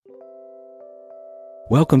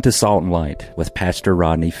Welcome to Salt and Light with Pastor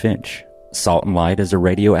Rodney Finch. Salt and Light is a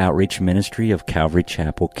radio outreach ministry of Calvary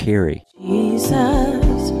Chapel, Cary.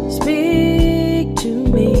 Jesus, speak to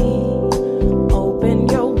me. Open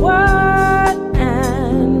your word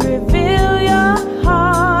and reveal your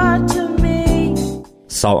heart to me.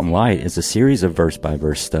 Salt and Light is a series of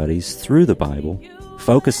verse-by-verse studies through the Bible,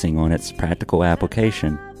 focusing on its practical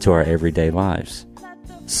application to our everyday lives.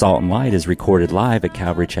 Salt and Light is recorded live at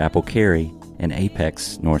Calvary Chapel, Cary in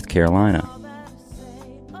Apex, North Carolina.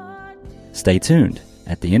 Stay tuned.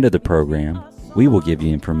 At the end of the program, we will give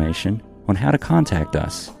you information on how to contact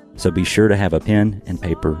us, so be sure to have a pen and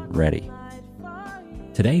paper ready.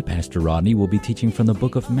 Today, Pastor Rodney will be teaching from the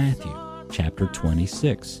book of Matthew, chapter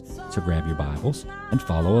 26, so grab your Bibles and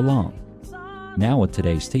follow along. Now with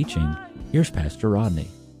today's teaching, here's Pastor Rodney.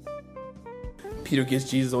 Peter gets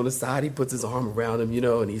Jesus on the side, he puts his arm around him,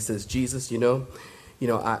 and he says, Jesus,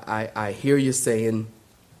 I hear you saying,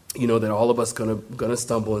 that all of us gonna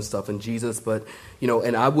stumble and stuff, and Jesus, but,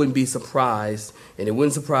 and I wouldn't be surprised, and it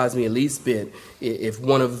wouldn't surprise me at least bit if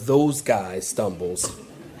one of those guys stumbles.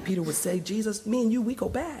 Peter would say, Jesus, me and you, we go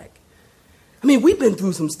back. I mean, we've been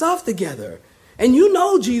through some stuff together, and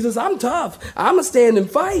Jesus, I'm tough. I'm gonna stand and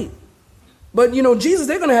fight. But, Jesus,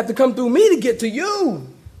 they're gonna have to come through me to get to you.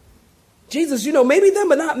 Jesus, maybe them,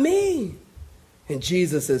 but not me. And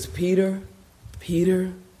Jesus says, Peter,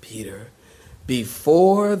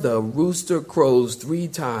 before the rooster crows 3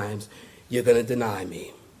 times, you're going to deny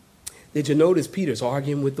me. Did you notice Peter's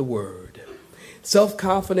arguing with the word?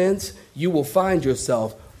 Self-confidence, you will find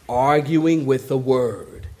yourself arguing with the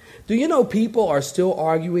word. Do you know people are still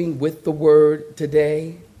arguing with the word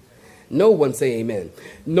today? No one say amen.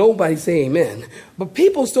 Nobody say amen. But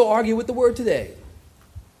people still argue with the word today.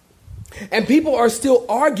 And people are still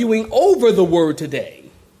arguing over the word today.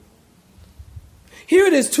 Here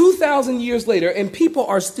it is 2,000 years later, and people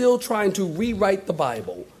are still trying to rewrite the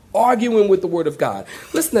Bible, arguing with the Word of God.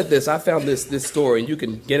 Listen to this. I found this story, and you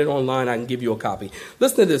can get it online. I can give you a copy.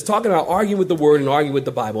 Listen to this, talking about arguing with the Word and arguing with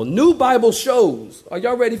the Bible. New Bible shows. Are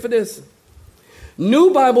y'all ready for this?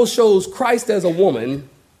 New Bible shows Christ as a woman,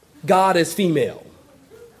 God as female.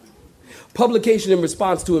 Publication in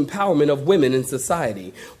response to empowerment of women in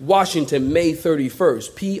society. Washington, May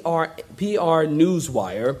 31st, PR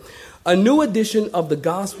Newswire. A new edition of the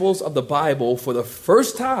Gospels of the Bible for the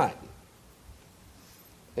first time.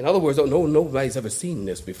 In other words, nobody's ever seen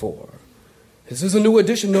this before. This is a new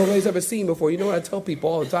edition nobody's ever seen before. You know what I tell people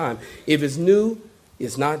all the time? If it's new,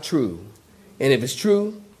 it's not true. And if it's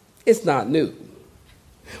true, it's not new.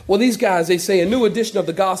 Well, these guys, they say a new edition of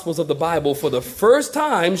the Gospels of the Bible for the first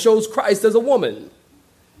time shows Christ as a woman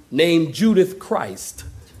named Judith Christ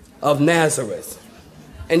of Nazareth.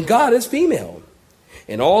 And God is female.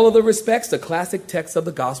 In all other respects, the classic texts of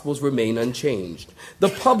the Gospels remain unchanged. The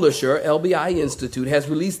publisher, LBI Institute, has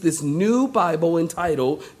released this new Bible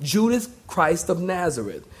entitled Judith Christ of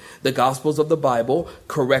Nazareth. The Gospels of the Bible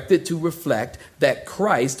corrected to reflect that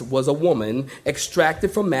Christ was a woman,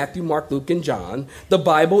 extracted from Matthew, Mark, Luke, and John. The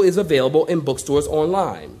Bible is available in bookstores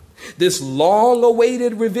online. This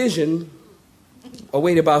long-awaited revision,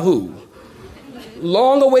 awaited by who?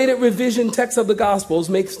 Long-awaited revision text of the Gospels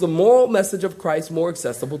makes the moral message of Christ more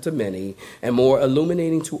accessible to many and more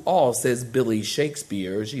illuminating to all, says Billy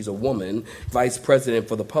Shakespeare. She's a woman, vice president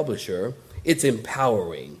for the publisher. It's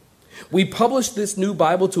empowering. We published this new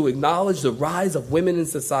Bible to acknowledge the rise of women in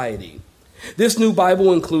society. This new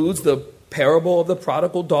Bible includes the parable of the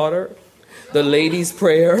prodigal daughter, the Lady's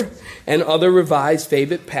Prayer, and other revised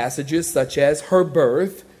favorite passages such as her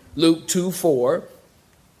birth, Luke 2:4,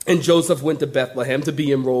 and Joseph went to Bethlehem to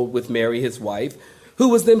be enrolled with Mary, his wife, who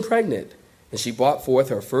was then pregnant. And she brought forth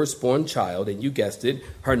her firstborn child, and you guessed it,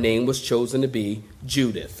 her name was chosen to be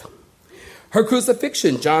Judith. Her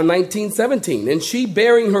crucifixion, John 19:17, and she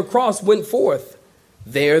bearing her cross went forth.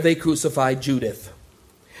 There they crucified Judith.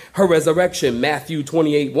 Her resurrection, Matthew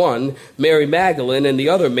 28:1, Mary Magdalene and the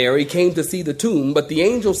other Mary came to see the tomb, but the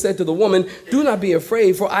angel said to the woman, do not be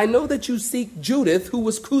afraid, for I know that you seek Judith, who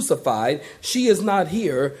was crucified. She is not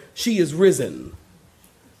here, she is risen.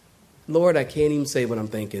 Lord, I can't even say what I'm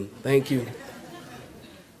thinking. Thank you.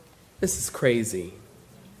 This is crazy.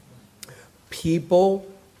 People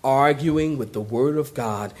arguing with the word of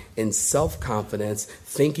God in self-confidence,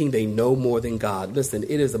 thinking they know more than God. Listen,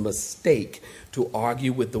 it is a mistake to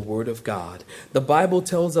argue with the word of God. The Bible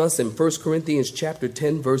tells us in 1 Corinthians chapter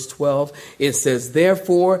 10, verse 12, it says,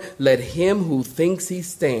 therefore, let him who thinks he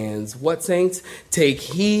stands, what saints? Take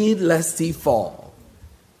heed lest he fall.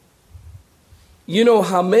 You know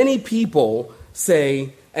how many people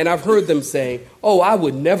say, and I've heard them say, oh, I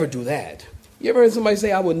would never do that. You ever heard somebody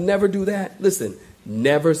say, I would never do that? Listen,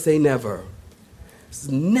 Never say never.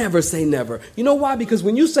 Never say never. You know why? Because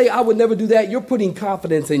when you say, I would never do that, you're putting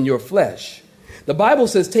confidence in your flesh. The Bible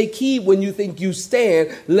says, take heed when you think you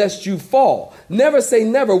stand, lest you fall. Never say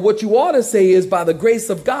never. What you ought to say is, by the grace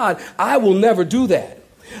of God, I will never do that.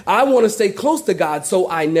 I want to stay close to God, so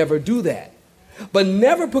I never do that. But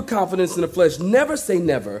never put confidence in the flesh. Never say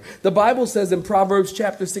never. The Bible says in Proverbs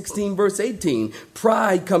chapter 16, verse 18,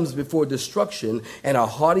 pride comes before destruction and a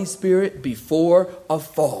haughty spirit before a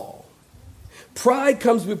fall. Pride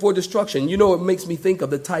comes before destruction. You know, it makes me think of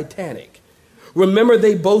the Titanic. Remember,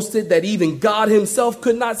 they boasted that even God himself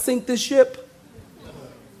could not sink the ship?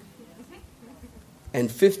 And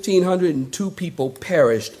 1,502 people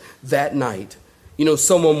perished that night. You know,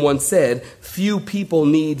 someone once said, few people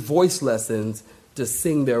need voice lessons to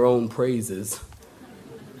sing their own praises.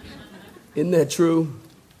 Isn't that true?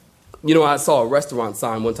 You know, I saw a restaurant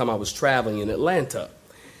sign one time I was traveling in Atlanta.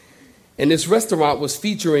 And this restaurant was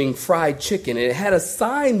featuring fried chicken. And it had a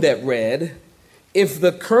sign that read, if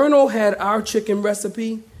the colonel had our chicken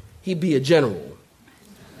recipe, he'd be a general.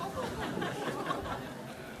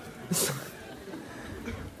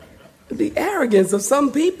 The arrogance of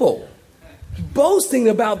some people. Boasting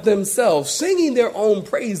about themselves, singing their own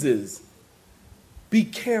praises. Be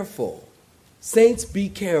careful. Saints, be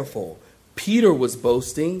careful. Peter was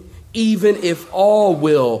boasting, even if all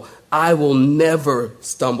will, I will never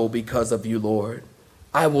stumble because of you, Lord.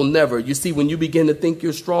 I will never. You see, when you begin to think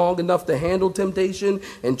you're strong enough to handle temptation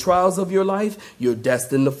and trials of your life, you're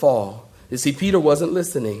destined to fall. You see, Peter wasn't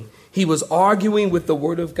listening. He was arguing with the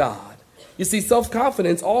word of God. You see,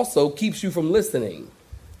 self-confidence also keeps you from listening.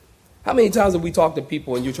 How many times have we talked to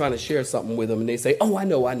people and you're trying to share something with them and they say, oh, I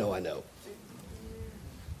know.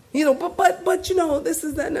 You know, but you know, this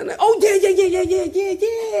is that. Oh,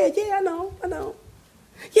 yeah, I know.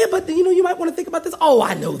 Yeah, but you know, you might want to think about this. Oh,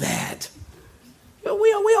 I know that.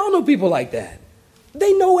 We all know people like that.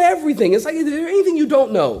 They know everything. It's like, is there anything you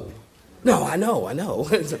don't know? No, I know.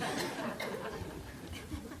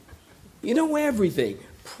 You know everything.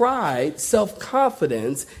 Pride,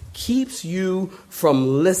 self-confidence keeps you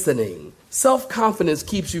from listening. Self-confidence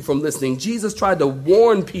keeps you from listening. Jesus tried to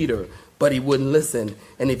warn Peter, but he wouldn't listen.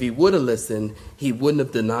 And if he would have listened, he wouldn't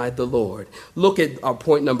have denied the Lord. Look at our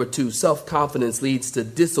point number 2. Self-confidence leads to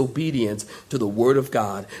disobedience to the word of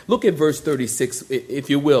God. Look at verse 36, if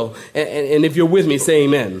you will. And if you're with me, say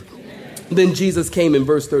amen. Then Jesus came in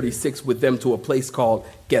verse 36 with them to a place called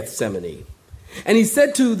Gethsemane. And he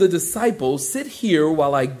said to the disciples, sit here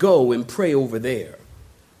while I go and pray over there.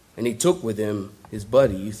 And he took with him his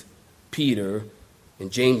buddies, Peter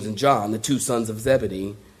and James and John, the 2 sons of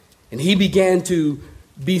Zebedee. And he began to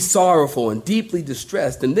be sorrowful and deeply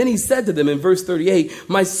distressed. And then he said to them in verse 38,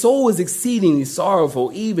 my soul is exceedingly sorrowful,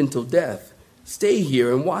 even till death. Stay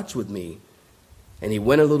here and watch with me. And he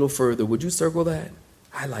went a little further. Would you circle that?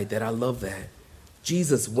 I like that. I love that.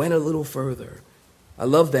 Jesus went a little further. I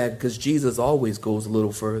love that because Jesus always goes a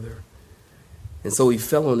little further. And so he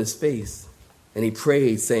fell on his face and he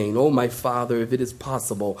prayed, saying, oh, my Father, if it is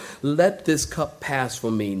possible, let this cup pass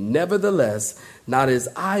from me. Nevertheless, not as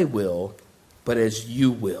I will, but as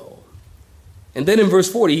you will. And then in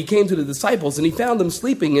verse 40, he came to the disciples and he found them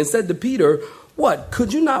sleeping and said to Peter, what,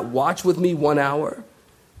 could you not watch with me 1 hour?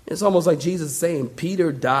 It's almost like Jesus saying,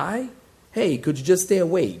 Peter, die? Hey, could you just stay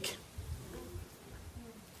awake?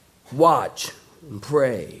 Watch and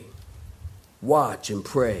pray. Watch and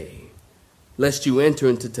pray, lest you enter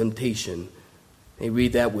into temptation. Hey,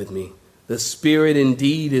 read that with me. The spirit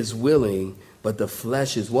indeed is willing, but the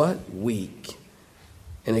flesh is what? Weak.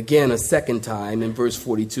 And again, a second time in verse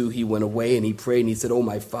 42, he went away and he prayed and he said, oh,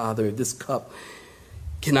 my Father, if this cup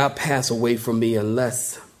cannot pass away from me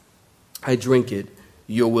unless I drink it,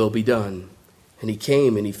 your will be done. And he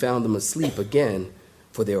came and he found them asleep again,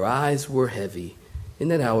 for their eyes were heavy. Isn't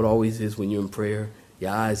that how it always is when you're in prayer?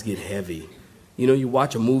 Your eyes get heavy. You know, you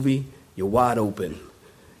watch a movie, you're wide open.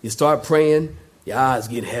 You start praying, your eyes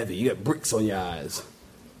get heavy. You got bricks on your eyes.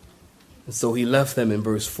 And so he left them in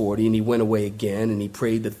verse 40, and he went away again, and he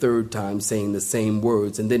prayed the third time, saying the same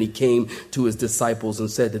words. And then he came to his disciples and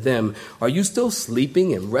said to them, are you still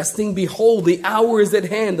sleeping and resting? Behold, the hour is at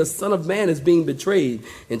hand. The Son of Man is being betrayed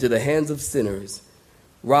into the hands of sinners.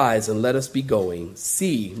 Rise and let us be going.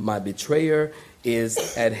 See, my betrayer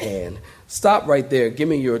is at hand. Stop right there. Give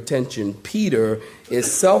me your attention. Peter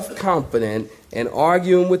is self-confident and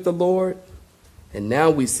arguing with the Lord. And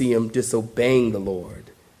now we see him disobeying the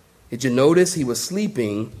Lord. Did you notice he was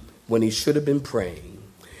sleeping when he should have been praying?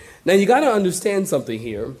 Now you got to understand something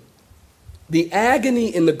here. The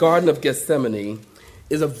agony in the Garden of Gethsemane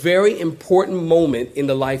is a very important moment in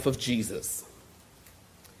the life of Jesus.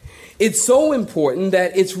 It's so important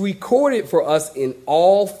that it's recorded for us in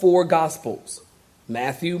all four Gospels.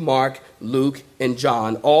 Matthew, Mark, Luke, and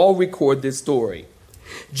John all record this story.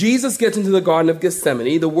 Jesus gets into the Garden of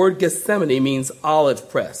Gethsemane. The word Gethsemane means olive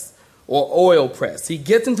press or oil press. He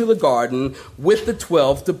gets into the garden with the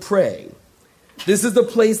 12 to pray. This is the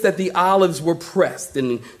place that the olives were pressed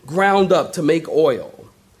and ground up to make oil.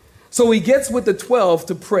 So he gets with the 12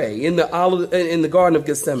 to pray in the Garden of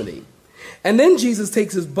Gethsemane. And then Jesus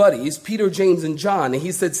takes his buddies, Peter, James, and John, and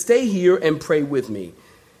he said, stay here and pray with me.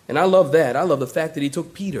 And I love that. I love the fact that he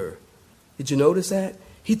took Peter. Did you notice that?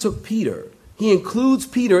 He took Peter. He includes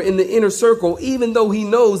Peter in the inner circle, even though he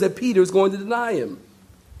knows that Peter is going to deny him.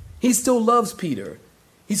 He still loves Peter.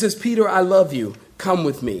 He says, Peter, I love you. Come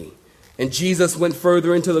with me. And Jesus went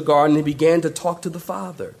further into the garden and began to talk to the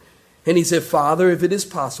Father. And he said, Father, if it is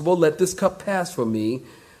possible, let this cup pass from me.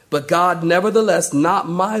 But God, nevertheless, not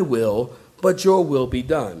my will, but your will be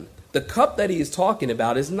done. The cup that he is talking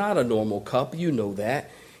about is not a normal cup. You know that.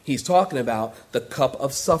 He's talking about the cup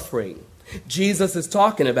of suffering. Jesus is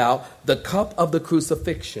talking about the cup of the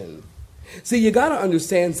crucifixion. See, you got to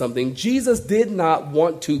understand something. Jesus did not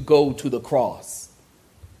want to go to the cross.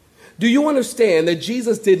 Do you understand that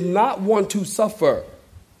Jesus did not want to suffer?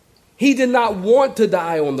 He did not want to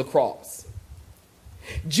die on the cross.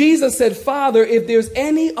 Jesus said, Father, if there's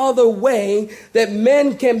any other way that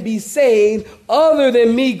men can be saved other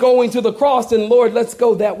than me going to the cross, then Lord, let's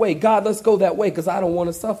go that way. God, let's go that way because I don't want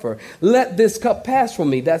to suffer. Let this cup pass from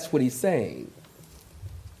me. That's what he's saying.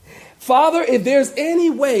 Father, if there's any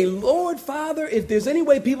way, Lord, Father, if there's any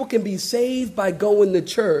way people can be saved by going to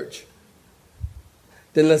church,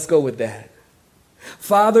 then let's go with that.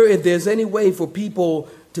 Father, if there's any way for people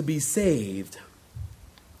to be saved,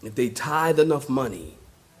 if they tithe enough money,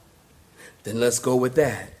 then let's go with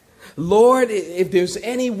that. Lord, if there's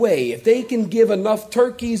any way, if they can give enough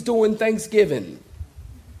turkeys during Thanksgiving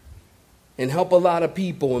and help a lot of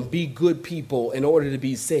people and be good people in order to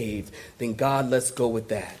be saved, then God, let's go with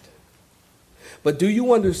that. But do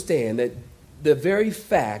you understand that the very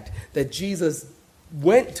fact that Jesus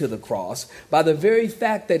went to the cross, by the very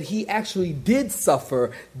fact that he actually did suffer,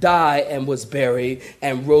 die, and was buried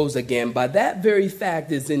and rose again, by that very fact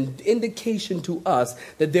is an indication to us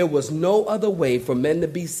that there was no other way for men to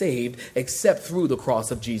be saved except through the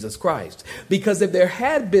cross of Jesus Christ. Because if there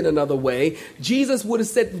had been another way, Jesus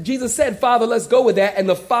said, Father, let's go with that, and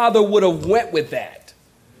the Father would have went with that.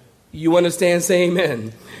 You understand? Say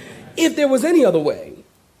amen. If there was any other way,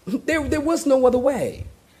 there was no other way.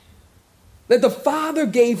 That the Father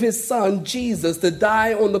gave his Son, Jesus, to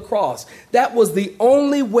die on the cross. That was the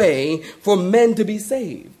only way for men to be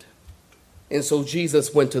saved. And so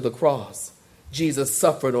Jesus went to the cross. Jesus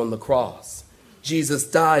suffered on the cross. Jesus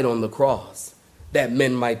died on the cross that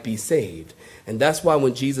men might be saved. And that's why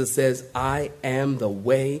when Jesus says, I am the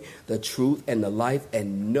way, the truth, and the life,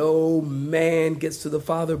 and no man gets to the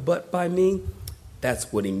Father but by me,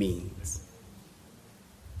 that's what he means.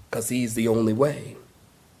 Because he's the only way.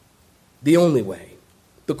 The only way,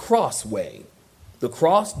 the cross way. The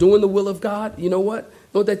cross, doing the will of God, you know what? You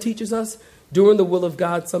know what that teaches us? Doing the will of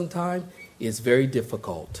God sometime is very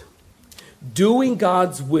difficult. Doing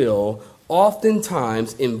God's will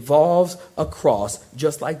oftentimes involves a cross,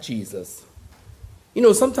 just like Jesus. You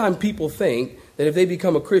know, sometimes people think that if they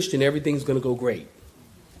become a Christian, everything's going to go great.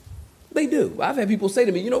 They do. I've had people say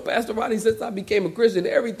to me, you know, Pastor Rodney, since I became a Christian,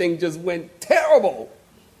 everything just went terrible.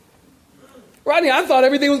 Rodney, I thought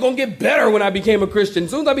everything was going to get better when I became a Christian.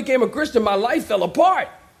 As soon as I became a Christian, my life fell apart.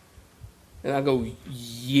 And I go,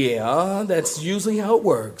 yeah, that's usually how it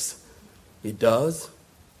works. It does?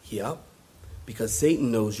 Yep. Because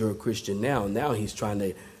Satan knows you're a Christian now. Now he's trying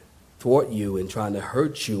to thwart you and trying to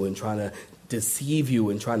hurt you and trying to deceive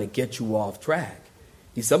you and trying to get you off track.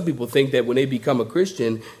 See, some people think that when they become a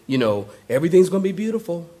Christian, you know, everything's going to be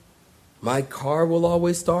beautiful. My car will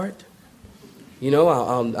always start. You know,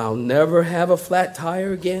 I'll never have a flat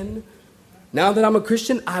tire again. Now that I'm a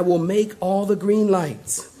Christian, I will make all the green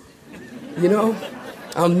lights. You know,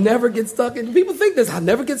 I'll never get stuck in. People think this. I'll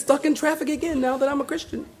never get stuck in traffic again now that I'm a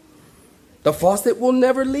Christian. The faucet will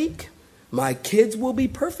never leak. My kids will be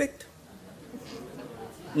perfect.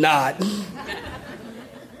 Not.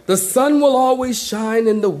 The sun will always shine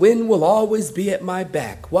and the wind will always be at my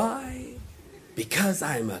back. Why? Because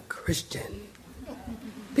I'm a Christian.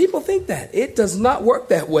 People think that. It does not work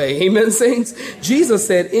that way. Amen, saints? Jesus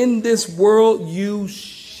said, in this world you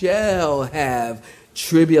shall have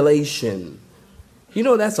tribulation. You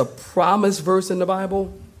know that's a promise verse in the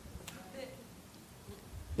Bible?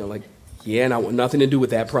 You're like, yeah, and I want nothing to do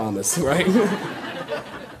with that promise, right?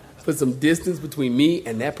 Put some distance between me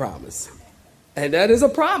and that promise. And that is a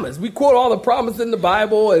promise. We quote all the promises in the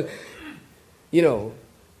Bible and,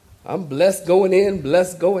 I'm blessed going in,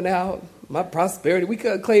 blessed going out, my prosperity. We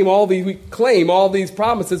claim all these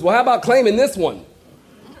promises. Well, how about claiming this one?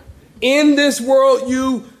 In this world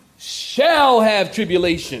you shall have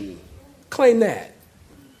tribulation. Claim that.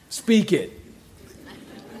 Speak it.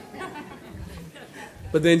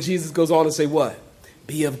 But then Jesus goes on to say what?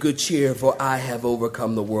 Be of good cheer, for I have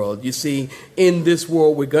overcome the world. You see, in this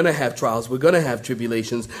world, we're going to have trials. We're going to have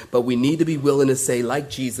tribulations. But we need to be willing to say, like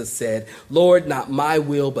Jesus said, Lord, not my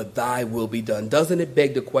will, but thy will be done. Doesn't it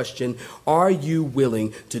beg the question, are you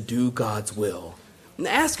willing to do God's will? And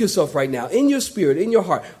ask yourself right now, in your spirit, in your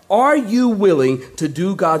heart, are you willing to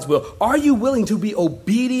do God's will? Are you willing to be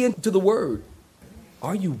obedient to the word?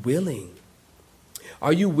 Are you willing?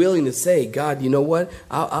 Are you willing to say, God, you know what?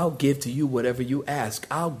 I'll give to you whatever you ask.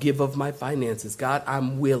 I'll give of my finances. God,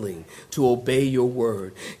 I'm willing to obey your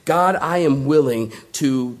word. God, I am willing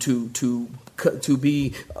to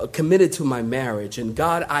be committed to my marriage. And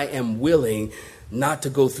God, I am willing not to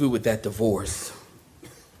go through with that divorce.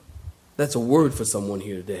 That's a word for someone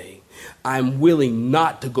here today. I'm willing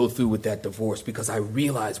not to go through with that divorce because I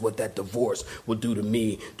realize what that divorce will do to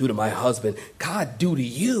me, do to my husband. God, do to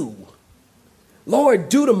you. Lord,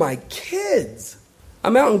 do to my kids.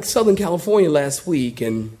 I'm out in Southern California last week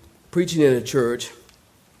and preaching in a church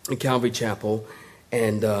in Calvary Chapel.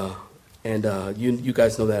 And you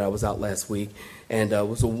guys know that I was out last week. And it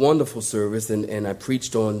was a wonderful service. And I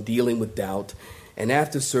preached on dealing with doubt. And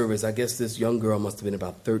after service, I guess this young girl must have been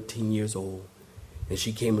about 13 years old. And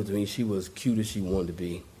she came up to me. She was cute as she wanted to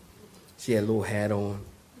be. She had a little hat on.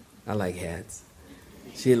 I like hats.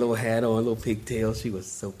 She had a little hat on, a little pigtail. She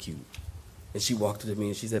was so cute. And she walked up to me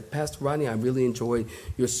and she said, Pastor Rodney, I really enjoyed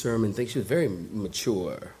your sermon. She was very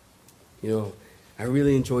mature. I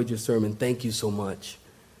really enjoyed your sermon. Thank you so much.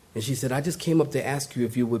 And she said, I just came up to ask you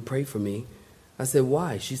if you would pray for me. I said,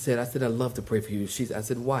 why? She said, I'd love to pray for you. I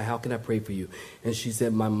said, why? How can I pray for you? And she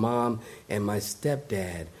said, my mom and my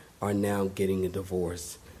stepdad are now getting a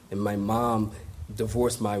divorce. And my mom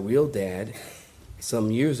divorced my real dad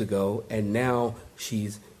some years ago, and now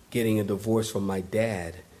she's getting a divorce from my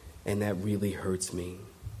dad. And that really hurts me.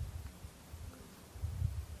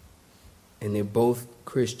 And they're both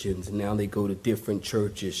Christians. And now they go to different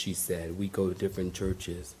churches, she said. We go to different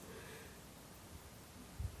churches.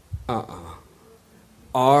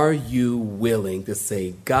 Are you willing to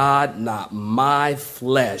say, God, not my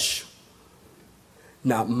flesh,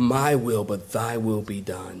 not my will, but thy will be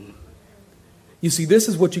done? You see, this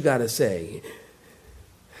is what you got to say.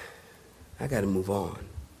 I got to move on.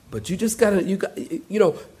 But you just got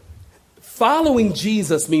to, following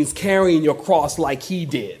Jesus means carrying your cross like he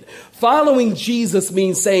did. Following Jesus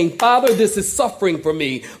means saying, Father, this is suffering for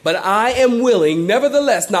me, but I am willing,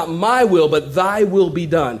 nevertheless, not my will, but thy will be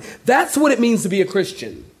done. That's what it means to be a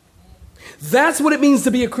Christian. That's what it means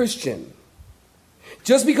to be a Christian.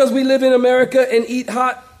 Just because we live in America and eat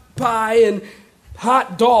hot pie and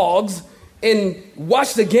hot dogs and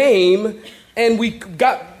watch the game and we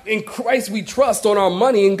got in Christ we trust on our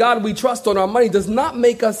money and God we trust on our money does not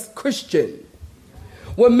make us Christian.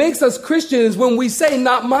 What makes us Christian is when we say,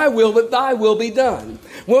 not my will, but thy will be done.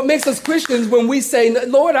 What makes us Christians when we say,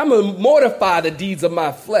 Lord, I'm going to mortify the deeds of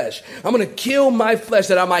my flesh. I'm going to kill my flesh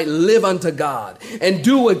that I might live unto God and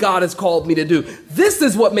do what God has called me to do. This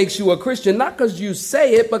is what makes you a Christian, not because you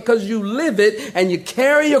say it, but because you live it and you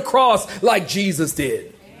carry your cross like Jesus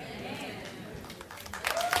did.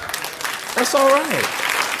 That's all right.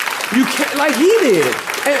 You can't, like he did.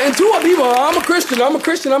 And to our people, I'm a Christian, I'm a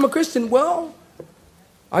Christian, I'm a Christian. Well,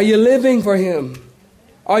 are you living for him?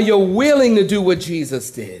 Are you willing to do what Jesus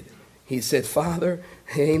did? He said, Father,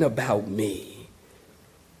 it ain't about me.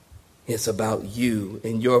 It's about you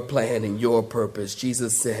and your plan and your purpose.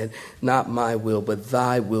 Jesus said, not my will, but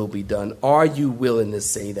thy will be done. Are you willing to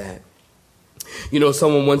say that?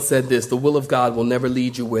 Someone once said this, the will of God will never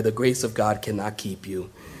lead you where the grace of God cannot keep you.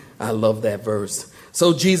 I love that verse.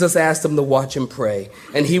 So Jesus asked him to watch and pray,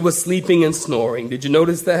 and he was sleeping and snoring. Did you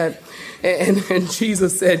notice that? And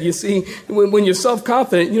Jesus said, you see, when you're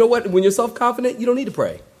self-confident, you know what? When you're self-confident, you don't need to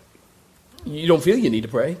pray. You don't feel you need to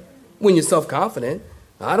pray. When you're self-confident,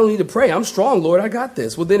 I don't need to pray. I'm strong, Lord. I got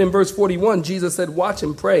this. Well, then in verse 41, Jesus said, watch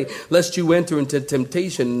and pray, lest you enter into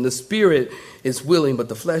temptation. And the spirit is willing, but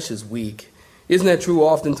the flesh is weak. Isn't that true?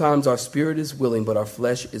 Oftentimes our spirit is willing, but our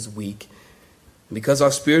flesh is weak. Because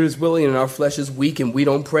our spirit is willing and our flesh is weak and we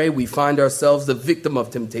don't pray, we find ourselves the victim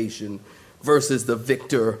of temptation versus the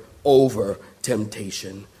victor over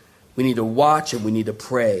temptation. We need to watch and we need to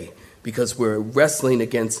pray because we're wrestling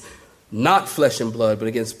against not flesh and blood, but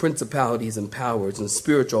against principalities and powers and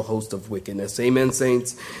spiritual hosts of wickedness. Amen,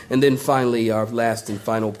 saints? And then finally, our last and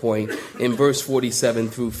final point in verse 47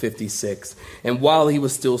 through 56. And while he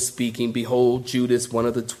was still speaking, behold, Judas, one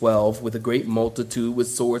of the 12, with a great multitude with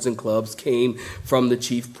swords and clubs, came from the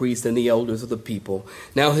chief priests and the elders of the people.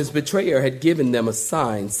 Now his betrayer had given them a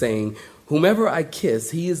sign, saying, whomever I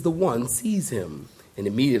kiss, he is the one, seize him. And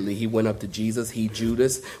immediately he went up to Jesus. He,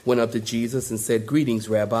 Judas, went up to Jesus and said, greetings,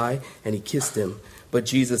 Rabbi. And he kissed him. But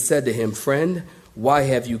Jesus said to him, friend, why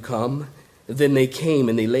have you come? Then they came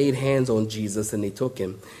and they laid hands on Jesus and they took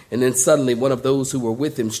him. And then suddenly one of those who were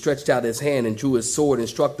with him stretched out his hand and drew his sword and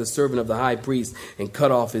struck the servant of the high priest and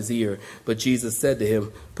cut off his ear. But Jesus said to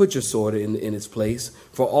him, put your sword in its place,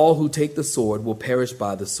 for all who take the sword will perish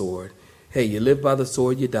by the sword. Hey, you live by the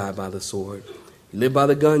sword, you die by the sword. You live by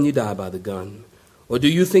the gun, you die by the gun. Or do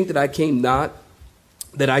you think that I cannot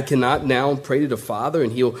now pray to the Father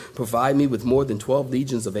and he'll provide me with more than 12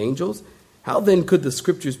 legions of angels? How then could the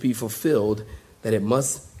scriptures be fulfilled that it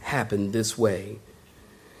must happen this way?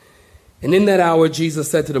 And in that hour, Jesus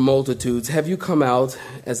said to the multitudes, have you come out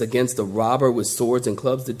as against a robber with swords and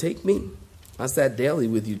clubs to take me? I sat daily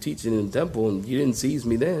with you teaching in the temple and you didn't seize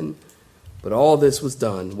me then. But all this was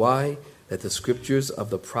done. Why? That the scriptures of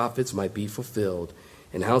the prophets might be fulfilled.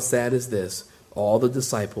 And how sad is this? All the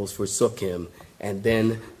disciples forsook him, and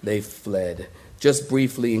then they fled. Just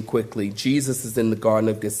briefly and quickly, Jesus is in the Garden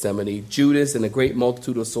of Gethsemane. Judas and a great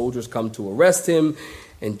multitude of soldiers come to arrest him.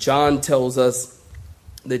 And John tells us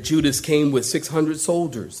that Judas came with 600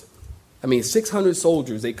 soldiers. 600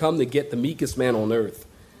 soldiers. They come to get the meekest man on earth.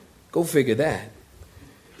 Go figure that.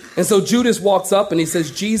 And so Judas walks up and he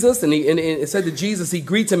says, Jesus, and it said to Jesus, he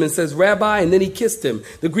greets him and says, Rabbi, and then he kissed him.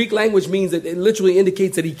 The Greek language means that it literally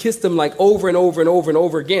indicates that he kissed him like over and over and over and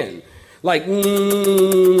over again. Like,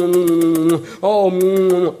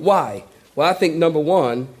 why? Well, I think number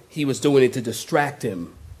one, he was doing it to distract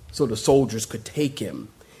him so the soldiers could take him.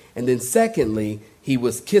 And then secondly, he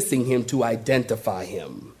was kissing him to identify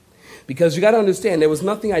him. Because you got to understand, there was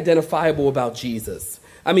nothing identifiable about Jesus.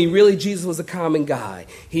 Really, Jesus was a common guy.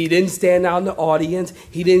 He didn't stand out in the audience.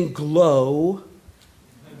 He didn't glow.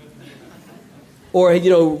 Or,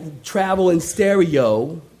 travel in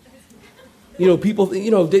stereo. People,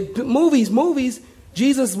 movies.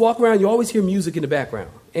 Jesus walk around, you always hear music in the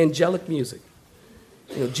background. Angelic music.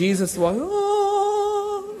 Jesus walk,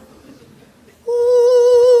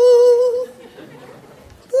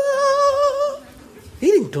 he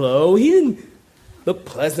didn't glow. He didn't look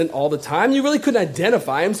pleasant all the time. You really couldn't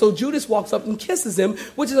identify him. So Judas walks up and kisses him,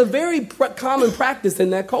 which is a very common practice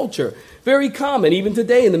in that culture. Very common. Even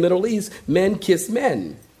today in the Middle East, men kiss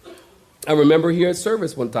men. I remember here at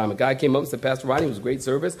service one time, a guy came up and said, Pastor Rodney, it was a great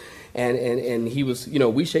service. And he was,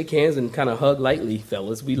 we shake hands and kind of hug lightly,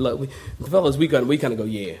 fellas. We kind of go,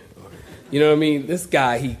 yeah. You know what I mean? This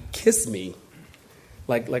guy, he kissed me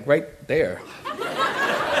like right there.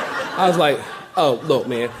 I was like, oh, look,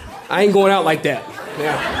 man, I ain't going out like that.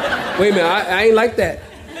 Yeah. Wait a minute, I ain't like that.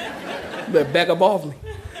 You better back up off me.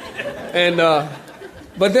 And,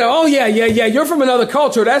 but then, oh, yeah, you're from another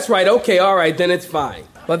culture. That's right. Okay, all right, then it's fine.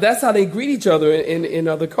 But that's how they greet each other in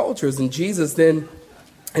other cultures. And Jesus then,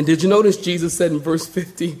 and did you notice Jesus said in verse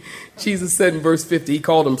 50? Jesus said in verse 50, he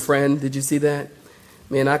called him friend. Did you see that?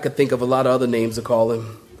 Man, I could think of a lot of other names to call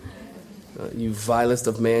him. You vilest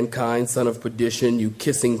of mankind, son of perdition, you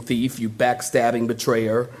kissing thief, you backstabbing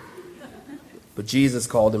betrayer. But Jesus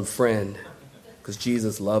called him friend because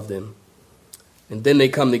Jesus loved him. And then they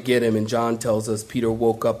come to get him, and John tells us Peter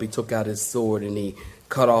woke up, he took out his sword, and he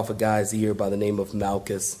cut off a guy's ear by the name of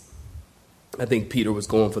Malchus. I think Peter was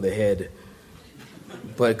going for the head.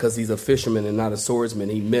 But because he's a fisherman and not a swordsman,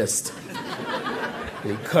 he missed.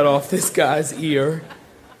 And he cut off this guy's ear.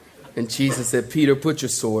 And Jesus said, Peter, put your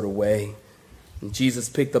sword away. And Jesus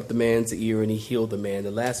picked up the man's ear and he healed the man.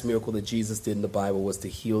 The last miracle that Jesus did in the Bible was to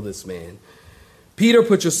heal this man. Peter,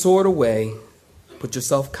 put your sword away. Put your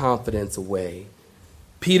self-confidence away.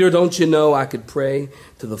 Peter, don't you know I could pray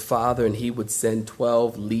to the Father and he would send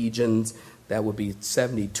 12 legions? That would be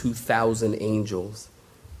 72,000 angels.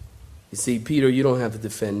 You see, Peter, you don't have to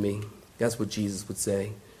defend me. That's what Jesus would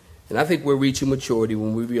say. And I think we're reaching maturity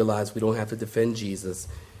when we realize we don't have to defend Jesus.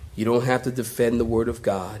 You don't have to defend the Word of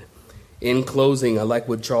God. In closing, I like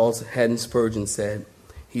what Charles Haddon Spurgeon said.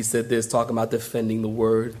 He said this, talking about defending the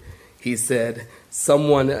Word. He said,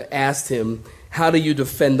 someone asked him, how do you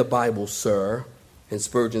defend the Bible, sir? And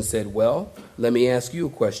Spurgeon said, well, let me ask you a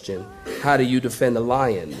question. How do you defend a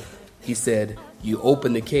lion? He said, you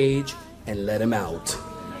open the cage and let him out.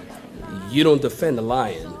 You don't defend a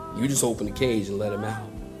lion. You just open the cage and let him out.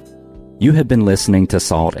 You have been listening to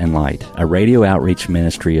Salt and Light, a radio outreach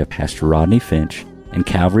ministry of Pastor Rodney Finch and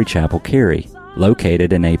Calvary Chapel, Cary,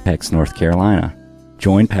 located in Apex, North Carolina.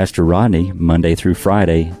 Join Pastor Rodney Monday through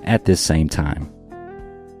Friday at this same time.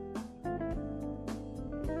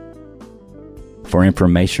 For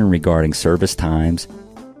information regarding service times,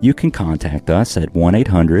 you can contact us at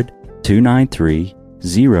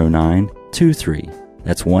 1-800-293-0923.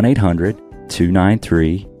 That's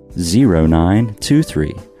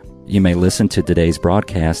 1-800-293-0923. You may listen to today's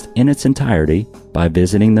broadcast in its entirety by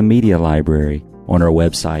visiting the media library on our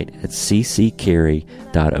website at cccary.org.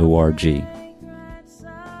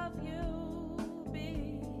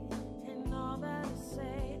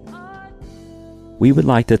 We would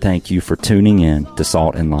like to thank you for tuning in to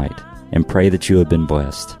Salt and Light and pray that you have been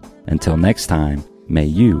blessed. Until next time, may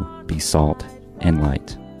you be salt and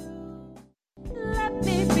light.